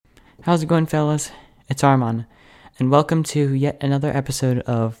How's it going, fellas? It's Armand, and welcome to yet another episode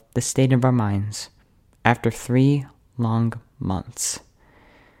of The State of Our Minds after 3 long months.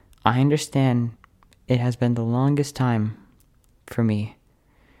 I understand it has been the longest time for me.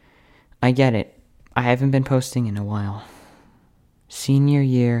 I get it. I haven't been posting in a while. Senior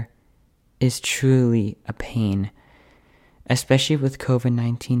year is truly a pain, especially with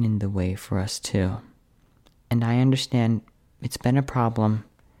COVID-19 in the way for us too. And I understand it's been a problem.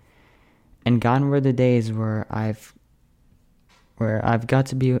 And gone were the days where I've got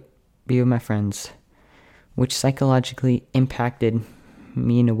to be with my friends, which psychologically impacted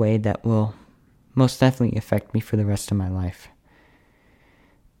me in a way that will most definitely affect me for the rest of my life.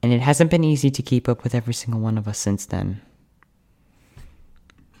 And it hasn't been easy to keep up with every single one of us since then.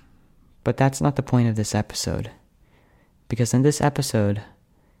 But that's not the point of this episode. Because in this episode,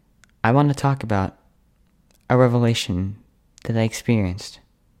 I want to talk about a revelation that I experienced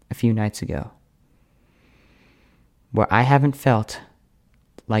a few nights ago, where I haven't felt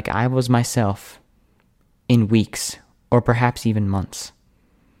like I was myself in weeks or perhaps even months.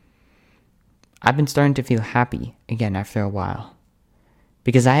 I've been starting to feel happy again after a while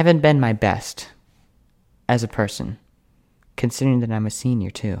because I haven't been my best as a person, considering that I'm a senior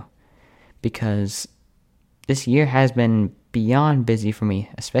too, because this year has been beyond busy for me,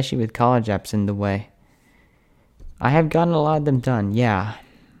 especially with college apps in the way. I have gotten a lot of them done, yeah,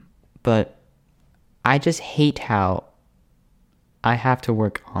 but I just hate how I have to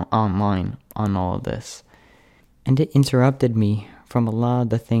work online on all of this. And it interrupted me from a lot of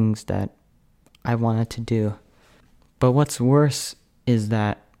the things that I wanted to do. But what's worse is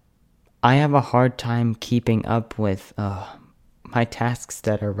that I have a hard time keeping up with my tasks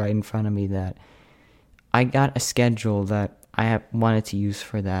that are right in front of me, that I got a schedule that I have wanted to use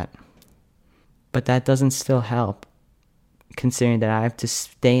for that. But that doesn't still help, considering that I have to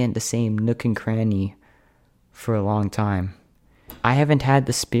stay in the same nook and cranny for a long time. I haven't had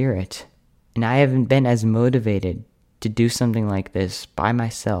the spirit, and I haven't been as motivated to do something like this by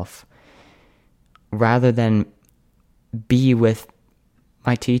myself, rather than be with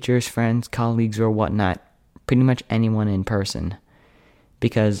my teachers, friends, colleagues, or whatnot, pretty much anyone in person,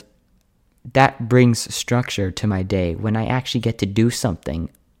 because that brings structure to my day. When I actually get to do something,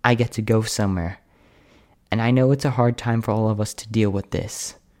 I get to go somewhere. And I know it's a hard time for all of us to deal with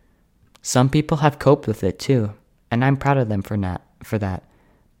this. Some people have coped with it too, and I'm proud of them for that.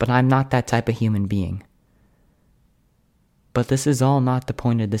 But I'm not that type of human being. But this is all not the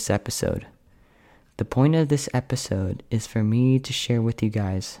point of this episode. The point of this episode is for me to share with you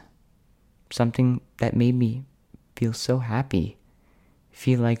guys something that made me feel so happy.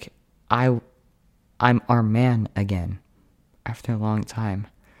 Feel like I'm our man again after a long time.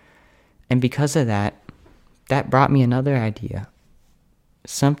 And because of that brought me another idea.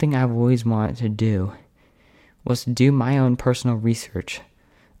 Something I've always wanted to do was to do my own personal research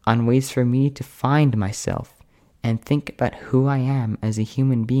on ways for me to find myself and think about who I am as a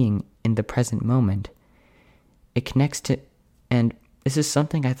human being in the present moment. It connects to, and this is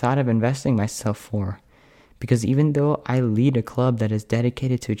something I thought of investing myself for, because even though I lead a club that is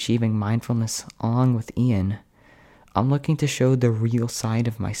dedicated to achieving mindfulness along with Ian, I'm looking to show the real side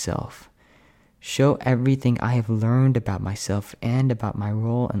of myself. Show everything I have learned about myself and about my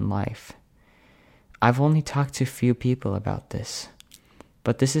role in life. I've only talked to a few people about this,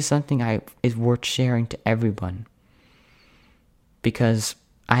 but this is something is worth sharing to everyone, because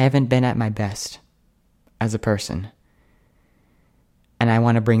I haven't been at my best as a person, and I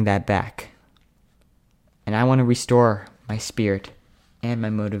want to bring that back, and I want to restore my spirit and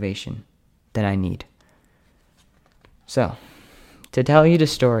my motivation that I need. So, to tell you the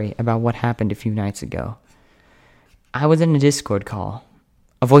story about what happened a few nights ago, I was in a Discord call,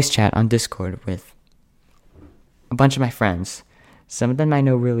 a voice chat on Discord with a bunch of my friends. Some of them I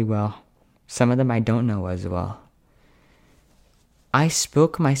know really well, some of them I don't know as well. I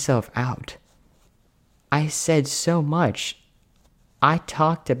spoke myself out. I said so much. I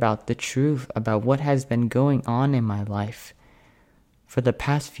talked about the truth about what has been going on in my life for the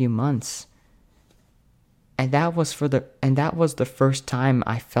past few months. And that was the first time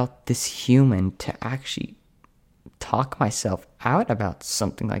I felt this human to actually talk myself out about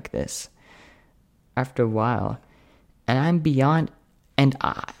something like this after a while. And I'm beyond, and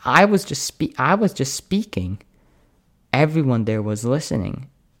I was just speaking. Everyone there was listening,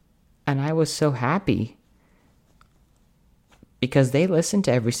 and I was so happy because they listened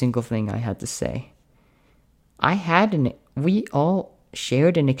to every single thing I had to say. We all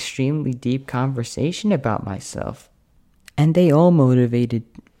shared an extremely deep conversation about myself, and they all motivated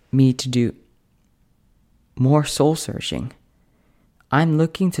me to do more soul searching. I'm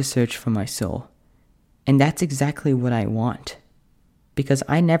looking to search for my soul. And that's exactly what I want. Because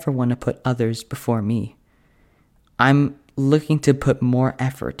I never want to put others before me. I'm looking to put more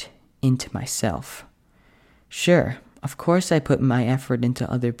effort into myself. Sure, of course I put my effort into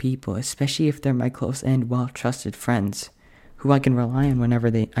other people, especially if they're my close and well-trusted friends, who I can rely on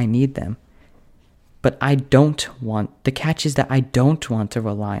whenever I need them. But the catch is that I don't want to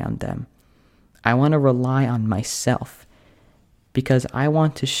rely on them. I want to rely on myself. Because I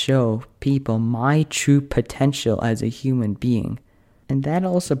want to show people my true potential as a human being. And that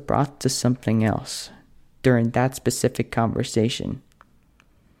also brought to something else during that specific conversation.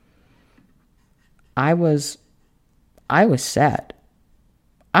 I was sad.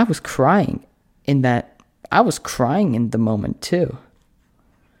 I was crying in the moment too.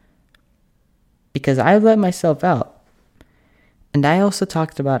 Because I let myself out. And I also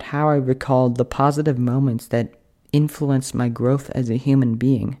talked about how I recalled the positive moments that influenced my growth as a human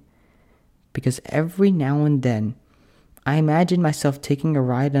being. Because every now and then, I imagine myself taking a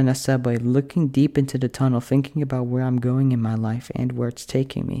ride on a subway, looking deep into the tunnel, thinking about where I'm going in my life and where it's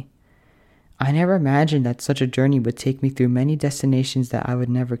taking me. I never imagined that such a journey would take me through many destinations that I would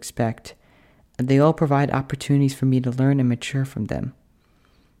never expect, and they all provide opportunities for me to learn and mature from them.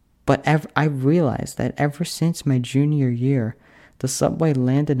 But I realized that ever since my junior year, the subway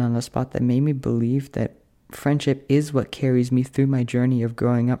landed on a spot that made me believe that friendship is what carries me through my journey of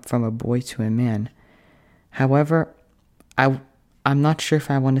growing up from a boy to a man. However, I'm not sure if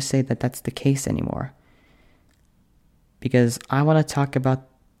I want to say that that's the case anymore. Because I want to talk about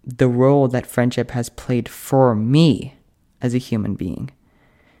the role that friendship has played for me as a human being.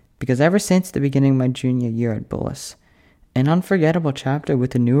 Because ever since the beginning of my junior year at Bullis, an unforgettable chapter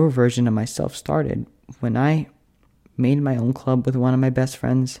with a newer version of myself started when I made my own club with one of my best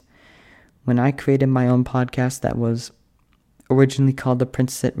friends, when I created my own podcast that was originally called the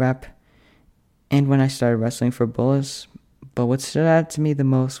Prince Sit Rep, and when I started wrestling for Bullis. But what stood out to me the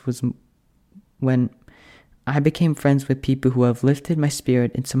most was when I became friends with people who have lifted my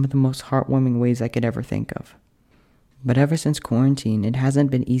spirit in some of the most heartwarming ways I could ever think of. But ever since quarantine, it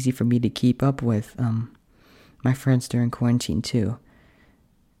hasn't been easy for me to keep up with my friends during quarantine too.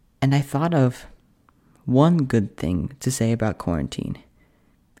 And I thought of one good thing to say about quarantine.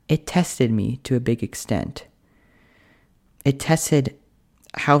 It tested me to a big extent. It tested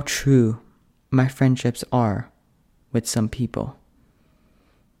how true my friendships are with some people.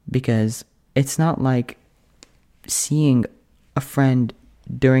 Because it's not like seeing a friend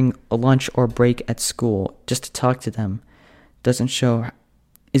during a lunch or break at school just to talk to them is going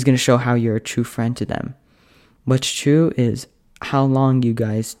to show how you're a true friend to them. What's true is how much you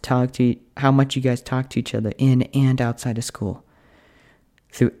guys talk to each other in and outside of school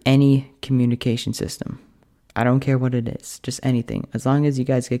through any communication system. I don't care what it is, just anything. As long as you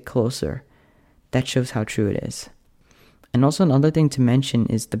guys get closer, that shows how true it is. And also another thing to mention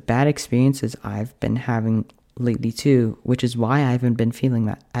is the bad experiences I've been having lately too, which is why I haven't been feeling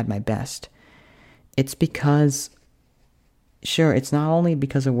that at my best. It's because, sure, it's not only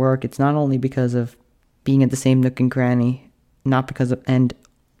because of work, it's not only because of being at the same nook and cranny, not only because of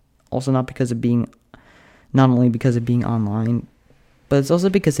being online, but it's also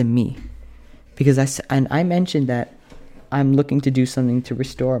because of me. Because I mentioned that I'm looking to do something to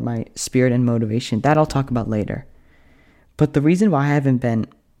restore my spirit and motivation. That I'll talk about later. But the reason why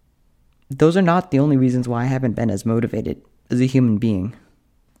those are not the only reasons why I haven't been as motivated as a human being.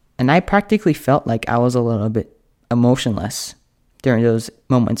 And I practically felt like I was a little bit emotionless during those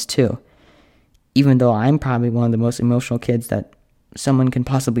moments too. Even though I'm probably one of the most emotional kids that someone can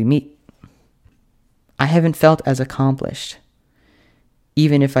possibly meet. I haven't felt as accomplished,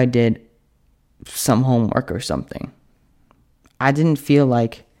 even if I did some homework or something. I didn't feel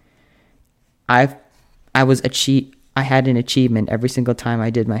like I had an achievement every single time I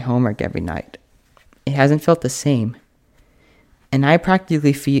did my homework every night. It hasn't felt the same. And I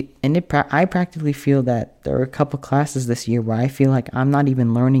practically feel that there are a couple classes this year where I feel like I'm not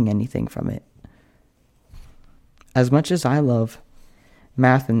even learning anything from it. As much as I love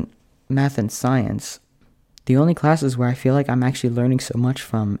math and science, the only classes where I feel like I'm actually learning so much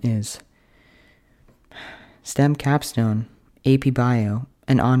from is STEM Capstone, AP Bio,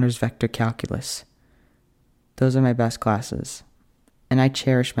 and Honors Vector Calculus. Those are my best classes, and I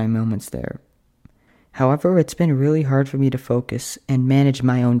cherish my moments there. However, it's been really hard for me to focus and manage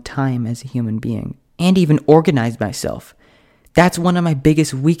my own time as a human being, and even organize myself. That's one of my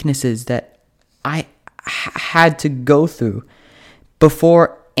biggest weaknesses that I had to go through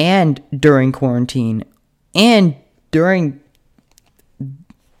before and during quarantine, and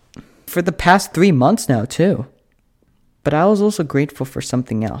for the past 3 months now too. But I was also grateful for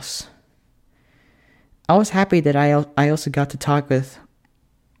something else. I was happy that I also got to talk with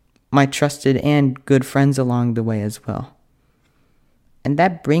my trusted and good friends along the way as well. And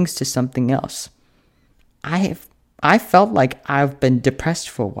that brings to something else. I felt like I've been depressed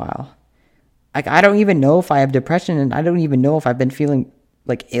for a while. Like, I don't even know if I have depression, and I don't even know if I've been feeling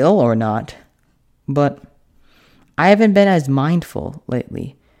like ill or not. But I haven't been as mindful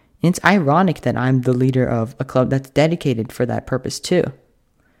lately. And it's ironic that I'm the leader of a club that's dedicated for that purpose too.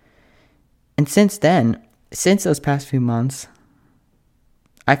 And since those past few months,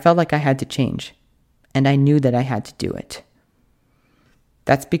 I felt like I had to change. And I knew that I had to do it.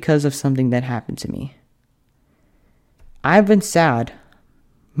 That's because of something that happened to me. I've been sad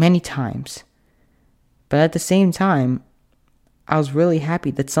many times. But at the same time, I was really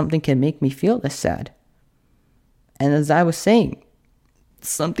happy that something can make me feel this sad. And as I was saying,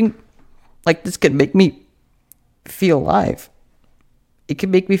 something like this could make me feel alive. It could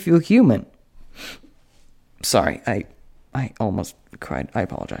make me feel human. Sorry, I almost cried. I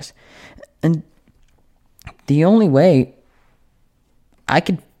apologize. And the only way I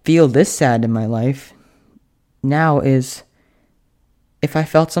could feel this sad in my life now is if I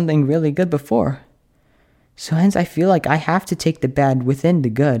felt something really good before. So hence I feel like I have to take the bad within the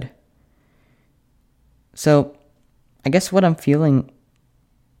good. So I guess what I'm feeling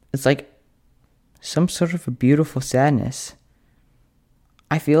is like some sort of a beautiful sadness.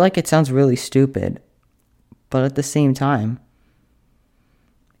 I feel like it sounds really stupid, but at the same time,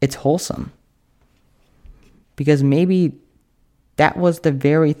 it's wholesome. Because maybe that was the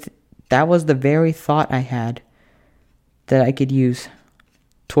very thought I had that I could use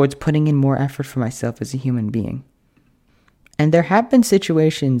towards putting in more effort for myself as a human being. And there have been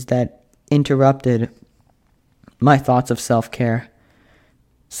situations that interrupted my thoughts of self-care,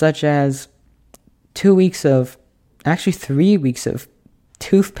 such as 3 weeks of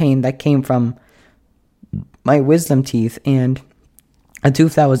tooth pain that came from my wisdom teeth and a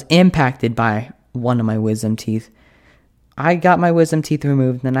tooth that was impacted by one of my wisdom teeth. I got my wisdom teeth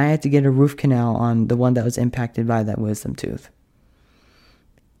removed, and I had to get a root canal on the one that was impacted by that wisdom tooth.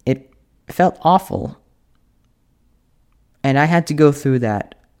 It felt awful, and I had to go through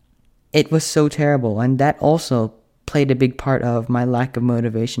that. It was so terrible, and that also played a big part of my lack of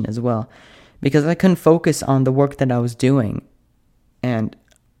motivation as well, because I couldn't focus on the work that I was doing, and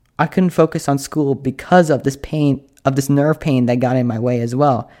I couldn't focus on school because of this pain, of this nerve pain that got in my way as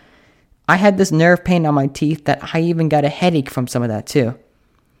well. I had this nerve pain on my teeth that I even got a headache from some of that too.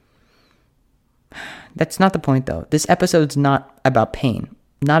 That's not the point though. This episode's not about pain,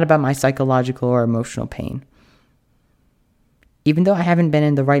 not about my psychological or emotional pain. Even though I haven't been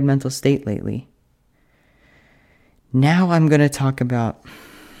in the right mental state lately. Now I'm going to talk about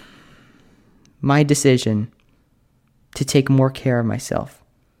my decision to take more care of myself.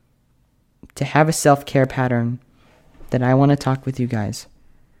 To have a self-care pattern that I want to talk with you guys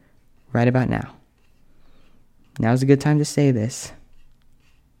right about now. Now's a good time to say this.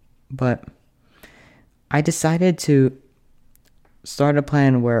 But I decided to start a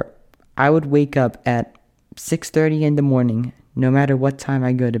plan where I would wake up at 6:30 in the morning, no matter what time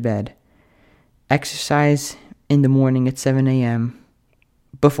I go to bed. Exercise in the morning at 7 a.m.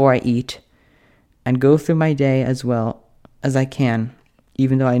 before I eat, and go through my day as well as I can,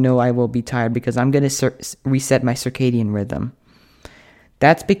 even though I know I will be tired because I'm going to reset my circadian rhythm.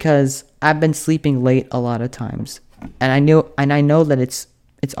 That's because I've been sleeping late a lot of times, and I know that it's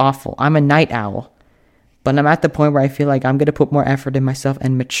awful. I'm a night owl, but I'm at the point where I feel like I'm going to put more effort in myself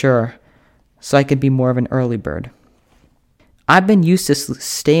and mature so I can be more of an early bird. I've been used to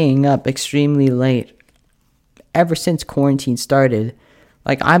staying up extremely late ever since quarantine started.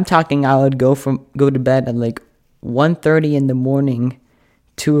 Like, I'm talking, I would go to bed at like 1:30 in the morning,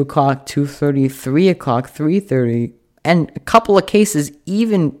 2 o'clock, 2:30, 3 o'clock, 3:30, and a couple of cases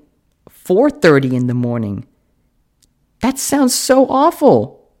even 4:30 in the morning. That sounds so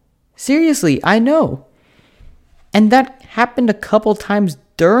awful. Seriously, I know. And that happened a couple times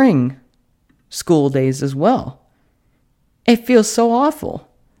during school days as well. It feels so awful.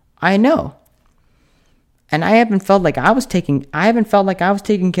 I know. And I haven't felt like I was taking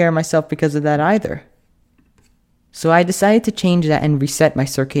care of myself because of that either. So I decided to change that and reset my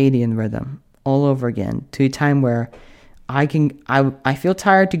circadian rhythm all over again to a time where I feel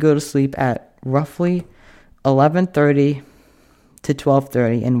tired to go to sleep at roughly 11:30 to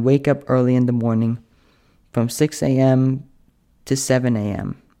 12:30 and wake up early in the morning from 6 a.m. to 7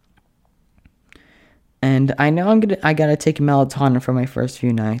 a.m. And I know I gotta take melatonin for my first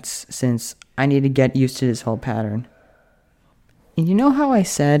few nights since I need to get used to this whole pattern. And you know how I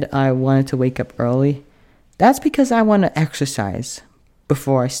said I wanted to wake up early? That's because I want to exercise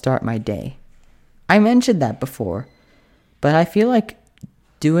before I start my day. I mentioned that before, but I feel like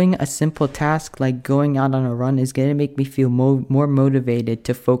doing a simple task like going out on a run is going to make me feel more motivated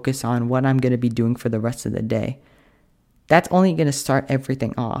to focus on what I'm going to be doing for the rest of the day. That's only going to start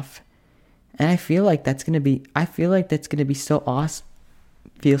everything off. And I feel like that's going to be so awesome,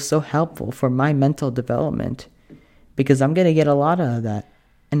 feel so helpful for my mental development, because I'm going to get a lot out of that.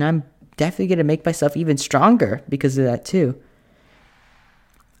 And I'm definitely going to make myself even stronger because of that too.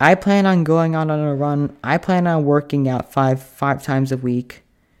 I plan on going out on a run. I plan on working out five times a week.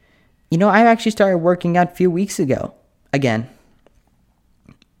 I actually started working out a few weeks ago again,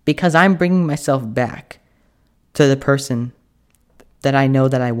 because I'm bringing myself back to the person that I know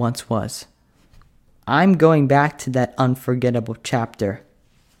that I once was. I'm going back to that unforgettable chapter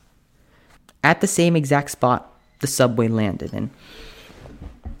at the same exact spot the subway landed in,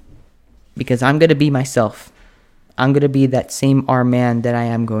 because I'm going to be myself. I'm going to be that same R-man that I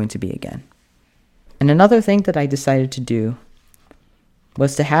am going to be again. And another thing that I decided to do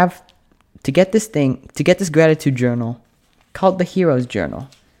was to get this gratitude journal called the Hero's Journal.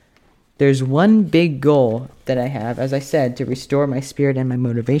 There's one big goal that I have, as I said, to restore my spirit and my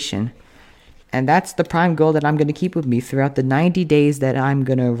motivation. And that's the prime goal that I'm going to keep with me throughout the 90 days that I'm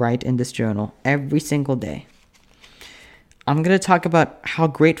going to write in this journal every single day. I'm going to talk about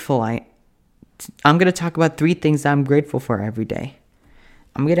I'm going to talk about 3 things that I'm grateful for every day.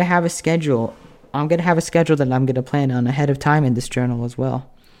 I'm going to have a schedule. I'm going to have a schedule that I'm going to plan on ahead of time in this journal as well.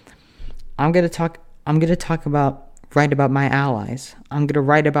 I'm going to write about my allies. I'm going to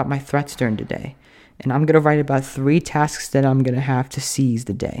write about my threats during the day. And I'm going to write about 3 tasks that I'm going to have to seize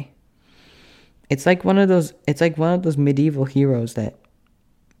the day. It's like one of those medieval heroes that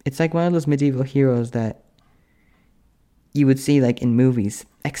you would see like in movies,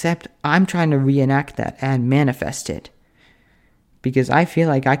 except I'm trying to reenact that and manifest it, because I feel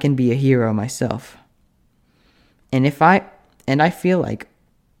like I can be a hero myself. And I feel like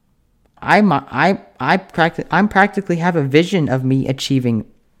I practically have a vision of me achieving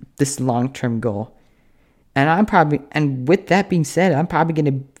this long-term goal. And with that being said, I'm probably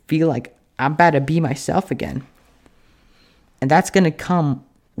going to feel like I'm about to be myself again. And that's going to come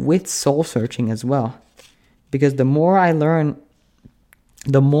with soul searching as well. Because the more I learn,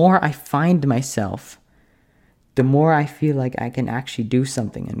 the more I find myself, the more I feel like I can actually do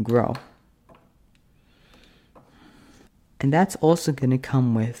something and grow. And that's also going to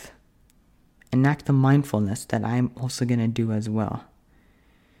come with an act of mindfulness that I'm also going to do as well.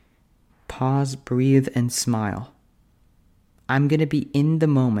 Pause, breathe, and smile. I'm going to be in the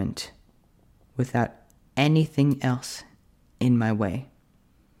moment without anything else in my way.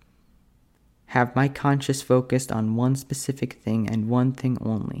 Have my conscious focused on one specific thing and one thing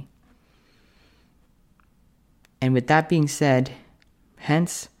only. And with that being said,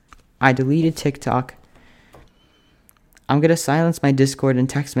 hence, I deleted TikTok. I'm going to silence my Discord and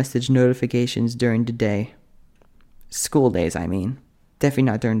text message notifications during the day. School days, I mean. Definitely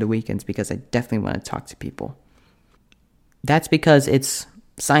not during the weekends, because I definitely want to talk to people. That's because it's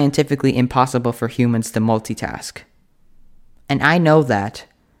scientifically impossible for humans to multitask. And I know that.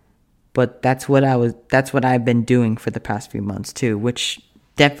 But that's what I've been doing for the past few months too, which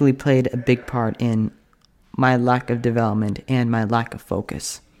definitely played a big part in my lack of development and my lack of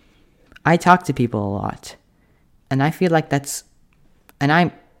focus. I talk to people a lot, and I feel like what's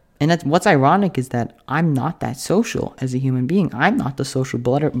ironic is that I'm not that social as a human being. I'm not the social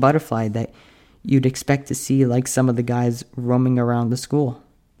butterfly that you'd expect to see like some of the guys roaming around the school.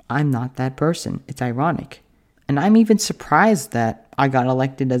 I'm not that person. It's ironic. And I'm even surprised that I got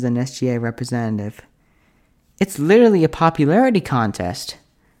elected as an SGA representative. It's literally a popularity contest,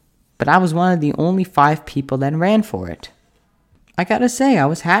 but I was one of the only 5 people that ran for it. I gotta say, I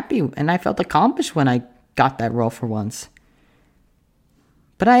was happy and I felt accomplished when I got that role for once.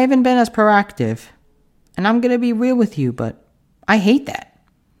 But I haven't been as proactive, and I'm gonna be real with you, but I hate that.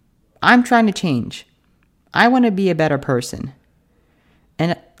 I'm trying to change. I want to be a better person.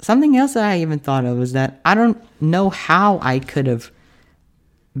 And something else that I even thought of was that I don't know how I could have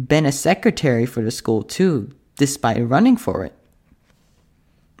been a secretary for the school too, despite running for it.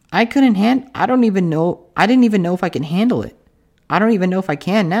 I didn't even know if I can handle it. I don't even know if I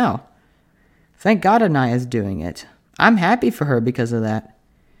can now. Thank God Anaya's doing it. I'm happy for her because of that.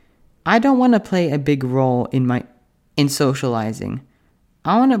 I don't want to play a big role in socializing.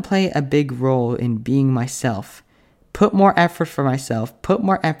 I want to play a big role in being myself. Put more effort for myself. Put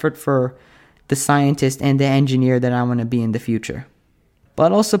more effort for the scientist and the engineer that I want to be in the future.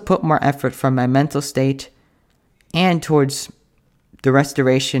 But also put more effort for my mental state and towards the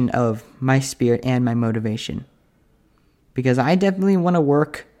restoration of my spirit and my motivation. Because I definitely want to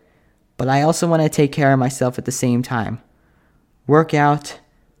work, but I also want to take care of myself at the same time. Work out,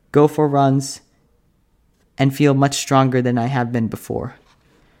 go for runs, and feel much stronger than I have been before.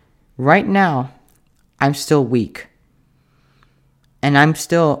 Right now, I'm still weak. And I'm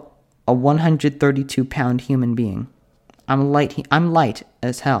still a 132-pound human being. I'm light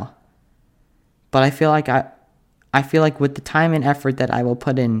as hell. But I feel like with the time and effort that I will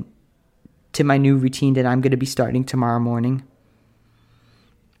put in to my new routine that I'm going to be starting tomorrow morning,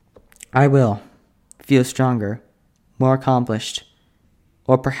 I will feel stronger, more accomplished,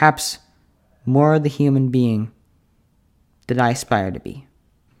 or perhaps more the human being that I aspire to be.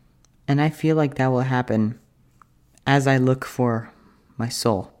 And I feel like that will happen as I look for my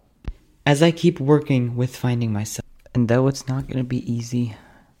soul, as I keep working with finding myself. And though it's not going to be easy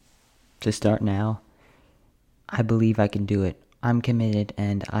to start now, I believe I can do it. I'm committed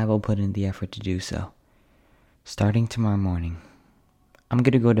and I will put in the effort to do so. Starting tomorrow morning, I'm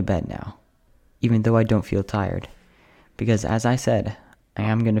going to go to bed now, even though I don't feel tired, because as I said, I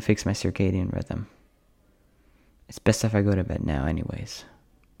am going to fix my circadian rhythm. It's best if I go to bed now anyways,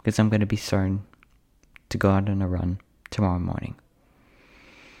 because I'm going to be starting to go out on a run tomorrow morning.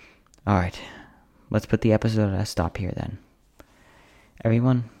 Alright, let's put the episode at a stop here then.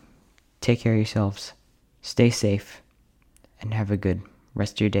 Everyone, take care of yourselves, stay safe, and have a good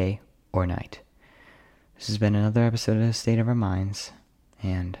rest of your day or night. This has been another episode of The State of Our Minds,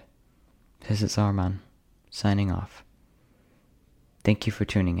 and this is Arman, signing off. Thank you for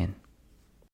tuning in.